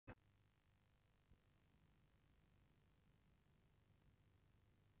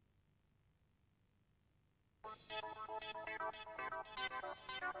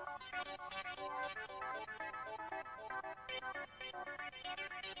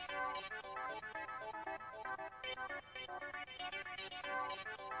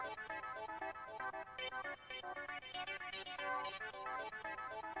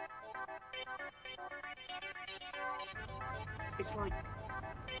It's like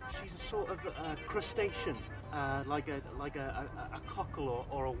she's a sort of crustacean, like a cockle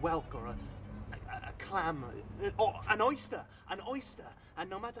or a whelk or a clam, or an oyster, and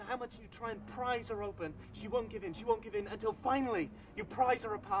no matter how much you try and prise her open, she won't give in until finally you prise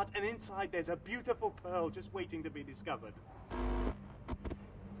her apart and inside there's a beautiful pearl just waiting to be discovered.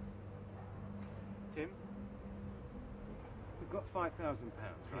 Tim? We've got £5,000,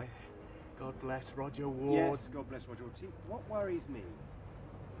 right? Yeah. God bless Roger Ward. Yes, God bless Roger Ward. See, what worries me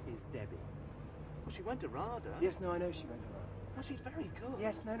is Debbie. Well, she went to RADA. Yes, no, I know she went to RADA. No, she's very good.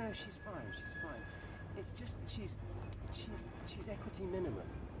 Yes, no, she's fine, she's fine. It's just that she's equity minimum.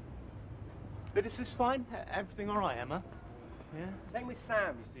 But is this fine? Everything all right, Emma? Yeah? Same with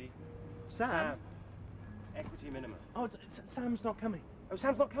Sam, you see. Sam? Equity minimum. Oh, Sam's not coming. Oh,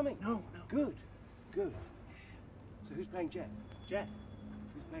 Sam's not coming? No. Good. So who's playing Jeff? Jeff.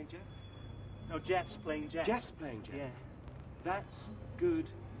 Who's playing Jeff? No, Jeff's playing Jeff. Jeff's playing Jeff? Yeah. That's good,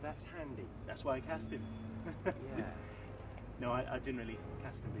 that's handy. That's why I cast him. Yeah. No, I didn't really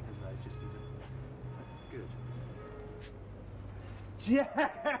cast him because I was just as a... Good.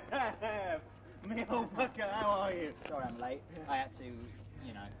 Jeff! Me old fucker, how are you? Sorry I'm late. I had to,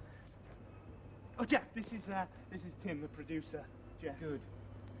 you know. Oh, Jeff, this is Tim, the producer. Jeff.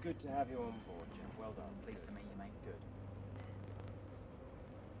 Good to have you on board, Jeff. Well done. Pleased to meet you, mate. Good.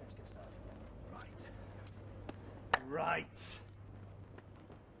 Let's get started. Right.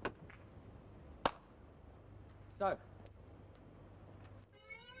 So,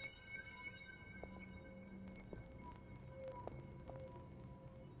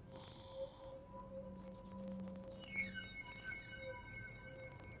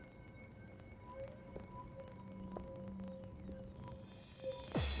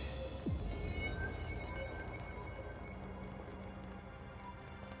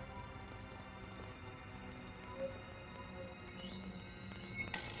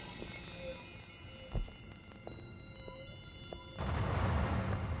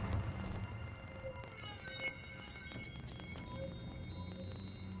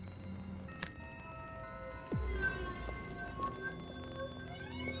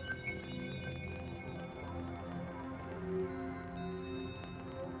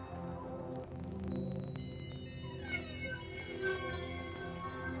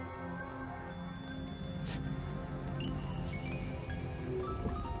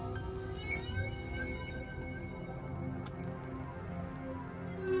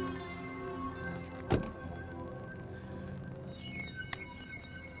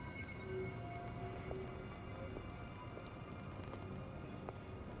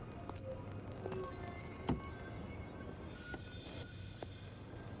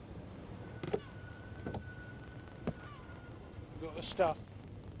 Got the stuff.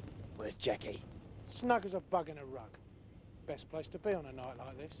 where's Jackie? Snug as a bug in a rug. Best place to be on a night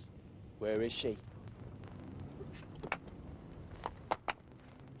like this. Where is she?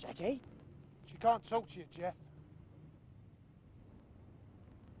 Jackie? She can't talk to you, Jeff.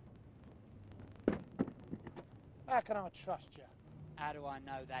 How can I trust you? How do I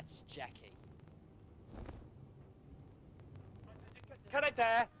know that's Jackie? Cut it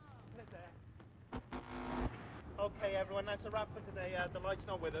there. Okay, everyone, that's a wrap for today. The light's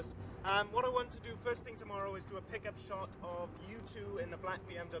not with us. What I want to do first thing tomorrow is do a pickup shot of you two in the black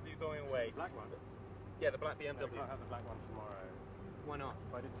BMW going away. Black one? Yeah, the black BMW. No, we can't have the black one tomorrow. Why not?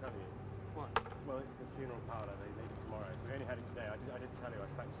 Well, I did tell you. What? Well, it's the funeral parlour. They leave it tomorrow. So we only had it today. I did tell you. I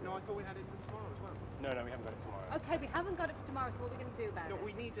faxed it. No, I thought we had it for tomorrow as well. No, we haven't got it tomorrow. Okay, we haven't got it for tomorrow, so what are we going to do about No, it?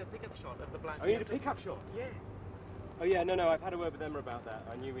 we need a pickup shot of the black Oh, you need a BMW. pickup shot? Yeah. Oh yeah, no, I've had a word with Emma about that.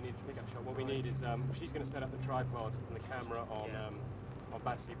 I knew we needed a pickup shot. What we need is, she's going to set up the tripod and the camera on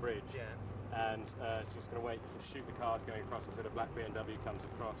Baxter Bridge. Yeah. And she's going to wait to shoot the cars going across until the black BMW comes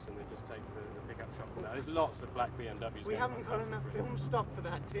across and then just take the pickup shot from that. There's lots of black BMWs. We haven't got enough film stock for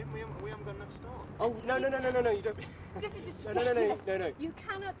that, Tim. We haven't got enough stock. Oh, no, you don't... This is just No. ridiculous. You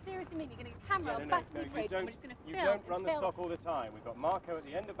cannot seriously mean you're going to get a camera on Battersea Bridge and we're just going to film You don't run the until... stock all the time. We've got Marco at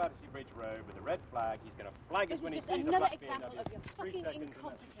the end of Battersea Bridge Road with a red flag. He's going to flag us when he sees a black BMW. This is just another example of your fucking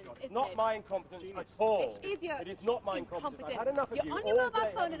incompetence, isn't It's not my incompetence at all. It is your not my incompetence. I've had enough of you You're on all your mobile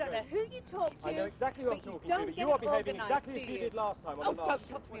day. phone, I don't know who you talk to. I know exactly who I'm talking to, but you don't are get behaving organised, exactly do as you did last time on Oh, the last don't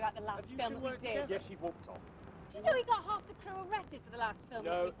talk to me about the last Have you film two that we worked did. together? Yes, she walked off. Do you know we got half the crew arrested for the last film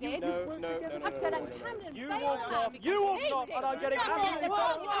that we did? No. I've got a Camden You bail walked now off, because you we walked need off, it. and I'm getting Don't absolutely get the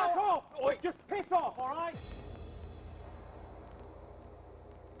phone, fuck off! Oi, just piss off, all right?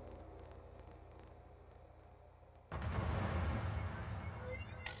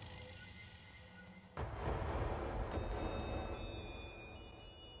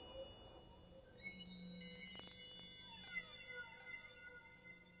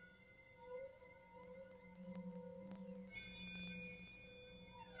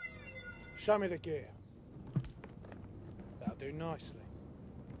 Show me the gear. That'll do nicely.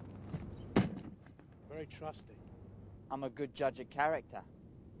 Very trusty. I'm a good judge of character.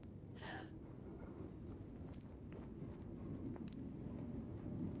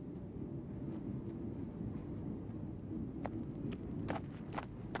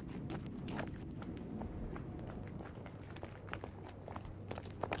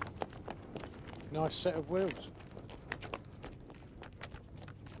 Nice set of wheels.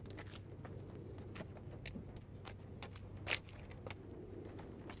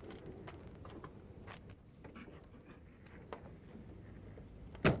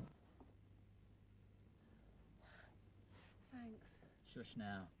 Shush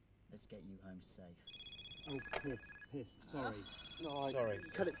now. Let's get you home safe. Oh, piss, sorry. No, sorry.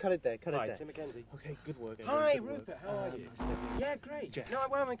 Cut it there, cut it Right, there. Tim Mackenzie. Okay, good work. Hi, good work. Rupert, how are you? Nice to meet you. Yeah, great. Jeff. No,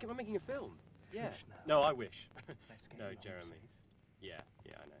 well, I'm making a film. Yeah. Shush now. No, I wish. Let's get No, you home Jeremy. safe. Yeah,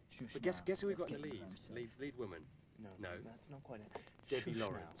 I know. Shush But now. guess who we've got Let's in the get you lead? home safe. Lead woman. No, No. that's not quite it. Debbie Shush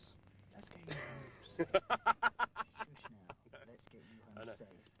Lawrence. now. Let's get you home safe. Shush now. Let's get you I home know. safe.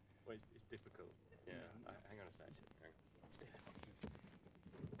 Well, it's difficult. Yeah. Hang on a sec. Hang on. Stay there.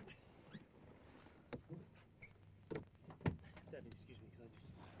 Debbie, excuse me, can I just...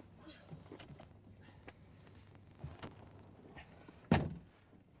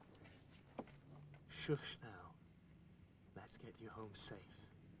 Shush now. Let's get you home safe.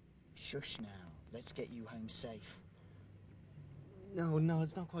 Shush now. Let's get you home safe. No,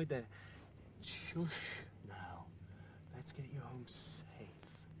 it's not quite there. Shush now. Let's get you home safe.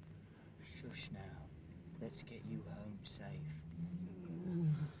 Shush now. Let's get you home safe.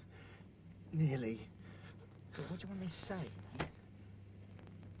 Nearly. But what do you want me to say, mate?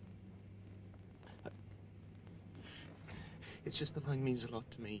 It's just the line means a lot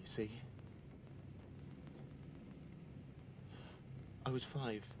to me, you see. I was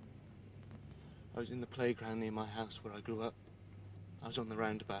 5. I was in the playground near my house where I grew up. I was on the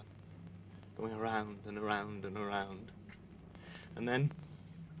roundabout, going around and around and around. And then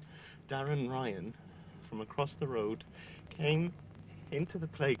Darren Ryan, from across the road, came into the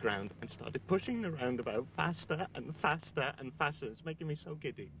playground and started pushing the roundabout faster and faster and faster. It's making me so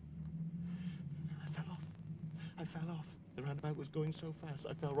giddy. I fell off. The roundabout was going so fast,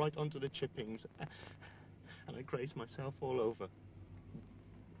 I fell right onto the chippings. And I grazed myself all over.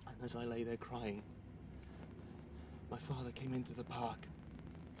 And as I lay there crying, my father came into the park.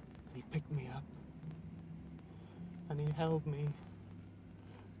 And he picked me up. And he held me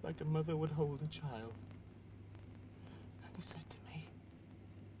like a mother would hold a child. And he said to me,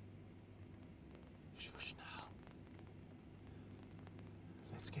 "Shush now.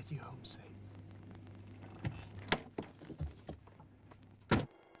 Let's get you home safe."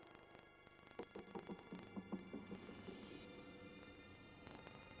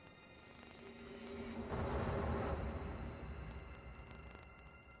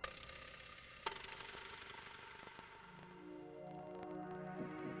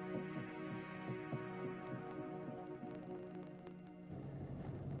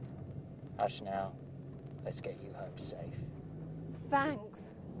 Hush now. Let's get you home safe.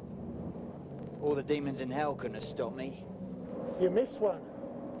 Thanks. All the demons in hell couldn't have stopped me. You missed one.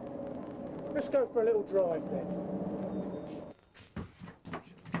 Let's go for a little drive then.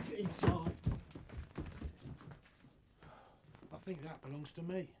 Get inside. I think that belongs to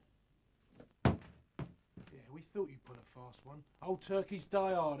me. Yeah, we thought you'd pull a fast one. Old turkeys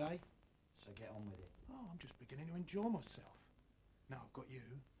die hard, eh? So get on with it. Oh, I'm just beginning to enjoy myself. Now I've got you,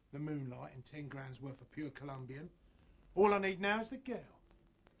 the moonlight, and 10 grand's worth of pure Colombian. All I need now is the girl.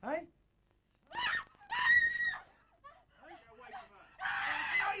 Eh?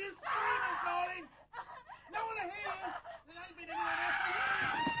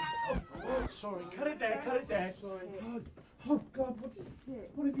 Oh, sorry. Cut it there. Sorry. Oh, God,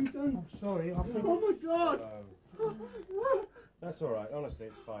 what have you done? I'm sorry. I think... Oh, my God! That's all right. Honestly,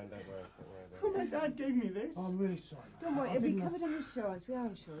 it's fine. Don't worry. Oh, my dad gave me this. I'm really sorry. Don't worry, it'll be covered on insurance. We are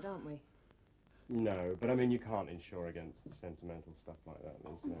insured, aren't we? No, but I mean, you can't insure against sentimental stuff like that.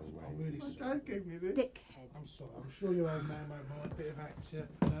 There's no way. I'm really sorry. Dad gave me this. Dickhead. I'm sorry. I'm sure your old man won't mind a bit of actor.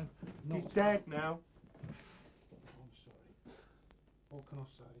 No, He's dead now. What can I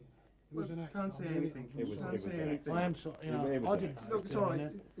say? It was an accident. Can't say anything. Can't say anything. I am sorry. You know, I didn't know. Look, it's all right.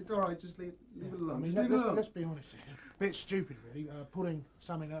 It's all right. Just leave it alone. I mean, Just leave it alone. let's be honest. It's a bit stupid, really, putting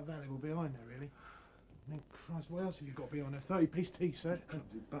something that valuable behind there, really. I mean, Christ, what else have you got behind there? 30-piece tea set?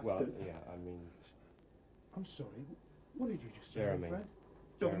 Well, yeah, I mean... I'm sorry. What did you just say, Jeremy. Fred?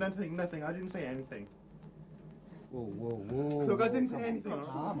 Look, nothing. I didn't say anything. Whoa. Look, I didn't say anything.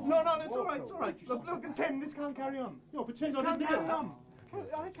 No, it's all right. It's all right. Look, Tim, this can't carry on. No, pretend This I can't didn't carry know. on.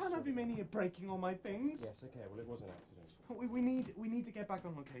 I can't have him in here breaking all my things. Yes, okay, well, it was an accident. We need to get back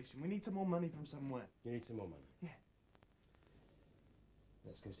on location. We need some more money from somewhere. You need some more money? Yeah.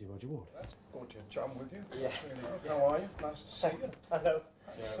 Let's go see Roger Ward. That's good to chum with you. Yeah. That's really good. How are you? Nice to see you. Hello.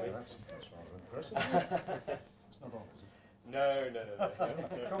 Jeremy. That's rather impressive. It's not on, is it?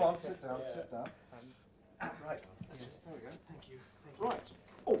 No. Come on, sit down, sit down. Right. Yes, there we go. Thank you. Right.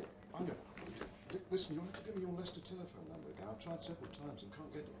 Oh, I'm going to... Listen, you'll have to give me your Leicester telephone number again. I've tried several times and can't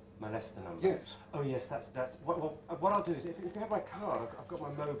get it. My Leicester number? Yes. Oh, yes, that's... Well, what I'll do is, if you have my card, I've got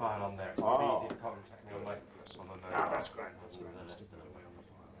my mobile on there. It's easy to contact me on my mobile. Ah, that's great. That's great. I'll stick that away on the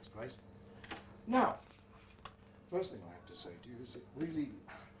file. That's great. Now, first thing I have to say to you is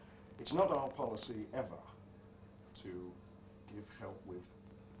it's not our policy ever to give help with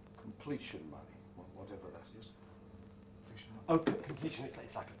completion money, whatever that is. Completion money. Oh, completion, it's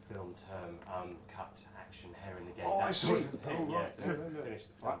like a film term, cut, action, hair in the game. Oh, I that see. sort of thing. Oh, right. Yeah, No. finish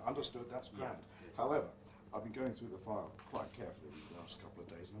the film. Understood, that's grand. However, I've been going through the file quite carefully these last couple of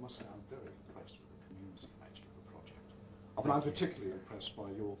days, and I must say I'm very impressed with the community nature of the project. I'm particularly impressed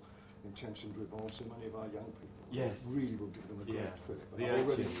by your intention to involve so many of our young people. Yes. It really will give them a great fillip. The I've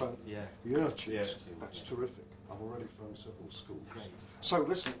already urchins, phoned, yeah. The urchins, that's terrific. I've already phoned several schools. Great. So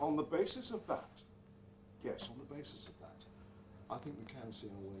listen, on the basis of that, yes, on the basis of that, I think we can see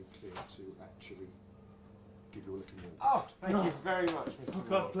our way clear to actually give you a little more. Oh, thank you very much, Mr. Oh,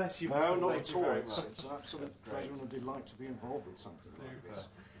 God bless you. No, Mr. not Thank at you all. very It's much. an absolute pleasure and a delight to be involved with something like this.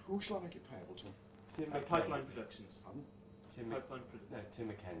 Who shall I make it payable to? Tim Pipeline Mackenzie. Productions. Pardon? Tim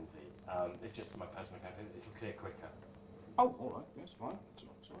Mackenzie. It's just my personal account. It'll clear quicker. Oh, all right. Yes, fine. That's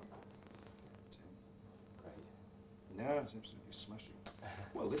all right. Tim. Great. No, it's absolutely smashing.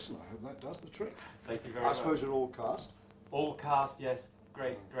 Well, listen, I hope that does the trick. Thank you very much. I suppose you're all cast. All cast, yes.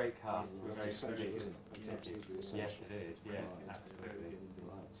 Great cast. We're very That's essential, pleased. isn't it? It's absolutely essential. Yes, it is. Yes, Right. absolutely.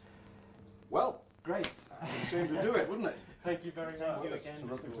 Well, Great. it seemed to do it, wouldn't it? Thank you very much. Well, it's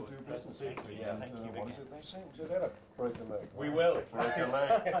terrific to do That's business. super, yeah. Thank you What is again. it they say? We'll never break a leg. We will. Break a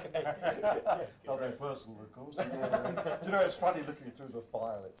leg. Nothing personal, of course. You know, it's funny looking through the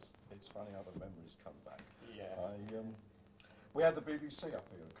file. It's funny how the memories come back. Yeah. We had the BBC up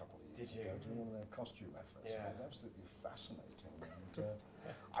here a couple of years Did you? ago doing all their costume efforts. Yeah. It was absolutely fascinating. And,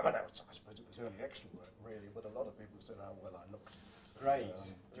 I mean, I suppose it was early extra work, really, but a lot of people said how well I looked. Great.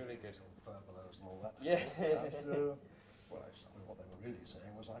 Really good. Furbelows and all that. Yeah. Well, actually, what they were really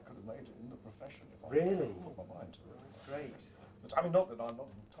saying was I could have made it in the profession if I Really? put my mind to it. Great. But I mean, not that I'm not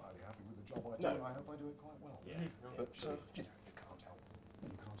entirely happy with the job I do. No. I hope I do it quite well. Yeah. But you know, you can't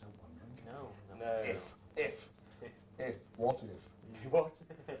help wondering. Can No. you? No. If, what if? What?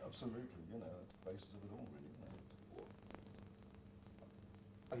 Absolutely, you know, that's the basis of it all, really, isn't it?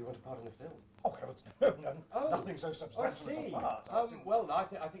 Oh, you want a part in the film? Oh, heavens, no, Oh. nothing so I substantial as see. a part. Well, I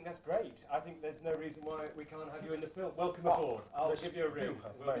think that's great. I think there's no reason why we can't have you in the film. Welcome Oh, aboard. I'll listen, give you a room. You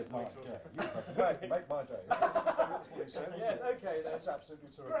have We'll made get my something day. sorted. You have made my day. That's what he said, wasn't Yes, it? okay then. That's absolutely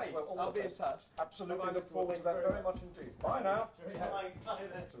terrific. Great. Well, all I'll the be in best. touch. Absolutely, Bye-bye, look Mr. forward to Ward. that very much indeed. Bye now. Bye.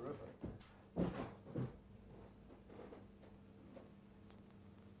 That's terrific.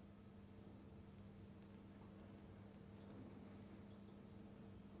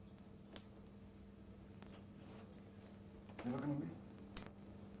 You looking at me?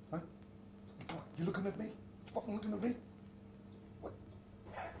 Huh? You looking at me? You fucking looking at me? What?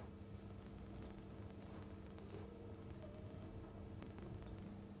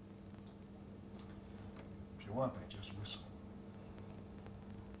 If you want me, just whistle.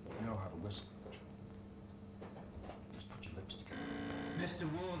 You know how to whistle, don't you? Just put your lips together. Mr.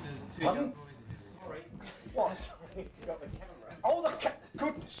 Ward, there's two Pardon? young boys in this. Sorry. What? Sorry. You got the camera. Oh, that's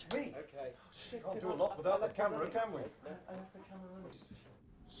goodness me! Okay. Shit. Can't do a lot without the camera, can we? I left the camera running.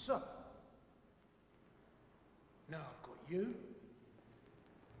 So, now I've got you,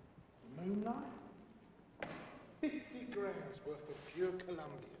 Moonlight, 50 grand's worth of pure Colombian.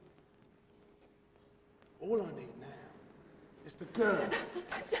 All I need now is the girl. Don't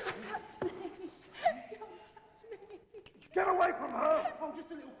touch me. Don't touch me. Get away from her! Oh,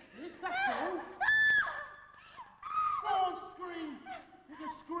 just a little kiss, that's all. Go on, scream. You can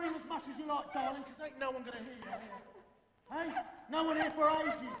scream as much as you like, darling, because ain't no one going to hear you. Hey, no one here for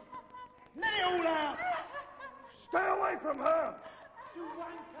ages. Let it all out. Stay away from her! You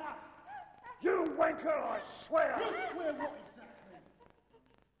wanker. You wanker, I swear! You swear what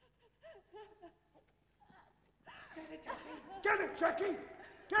exactly? Get it, Jackie!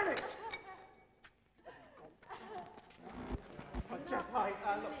 Get it! Jeff, hi.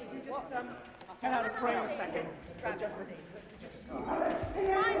 Look, can you just get out of frame a second? Jeremy,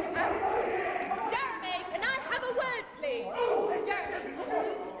 can I have a word, please?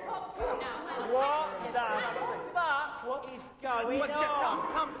 Jeremy, talk to you now. What the fuck? What is going on?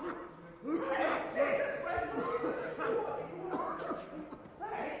 Come.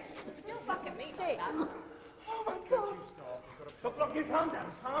 Don't fuck at me like that. Oh my God. Look, you calm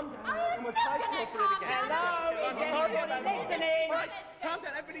down. I am not gonna calm down. Hello, I'm is sorry anybody about that. listening? Right, calm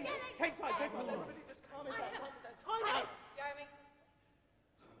down, everybody. Take five. Everybody just calm it down. Time out. Jeremy,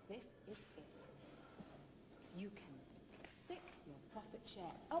 this is it. You can stick your profit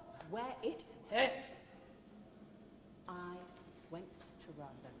share up where it hurts. I went to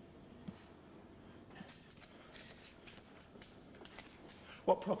London.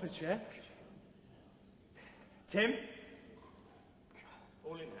 What profit share? Tim?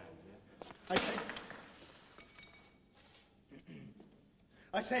 All in hand, yeah?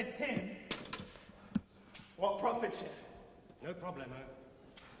 I said, Tim, what profit share? No problemo.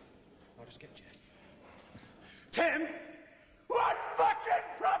 I'll just get Jeff. Tim, what fucking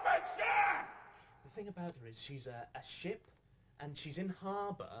profit share? The thing about her is she's a ship and she's in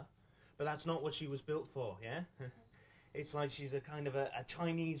harbour, but that's not what she was built for, yeah? It's like she's a kind of a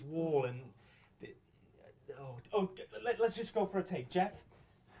Chinese wall and... let's just go for a take. Jeff?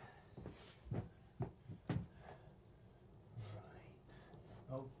 Right.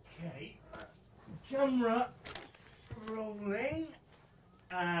 Okay. Camera rolling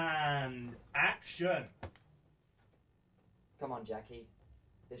and action. Come on, Jackie.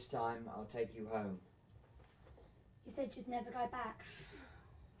 This time I'll take you home. You said you'd never go back.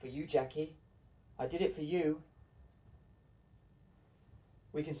 For you, Jackie. I did it for you.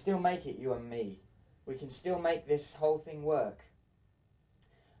 We can still make it, you and me. We can still make this whole thing work.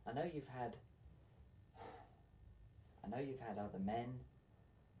 I know you've had other men.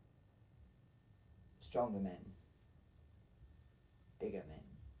 Stronger men. Bigger men.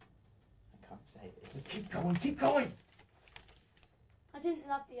 I can't say this. Keep going! I didn't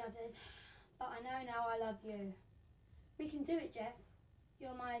love the others, but I know now I love you. We can do it, Jeff.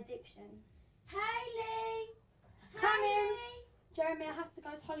 You're my addiction. Hayley! Come in! Jeremy, I have to go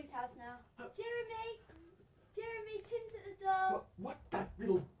to Holly's house now. Jeremy, Tim's at the door. What that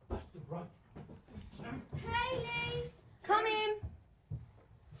little bastard, right? Hayley! Come in!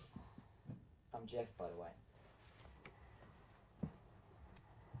 I'm Jeff, by the way.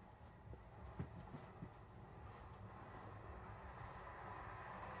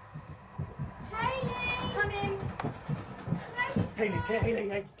 Hayley! Come in!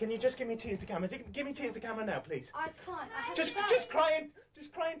 Hayley, can you just give me tears to camera? Give me tears to camera now, please. I can't. I have Just to go. just cry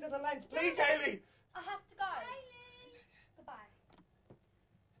into the lens, please, Hayley. I have to go. Hayley! Goodbye.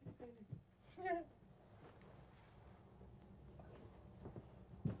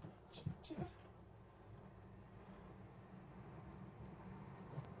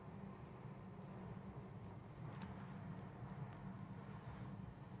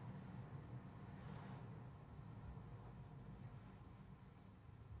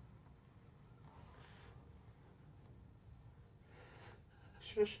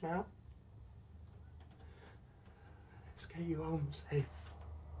 Shush now. Let's get you home safe.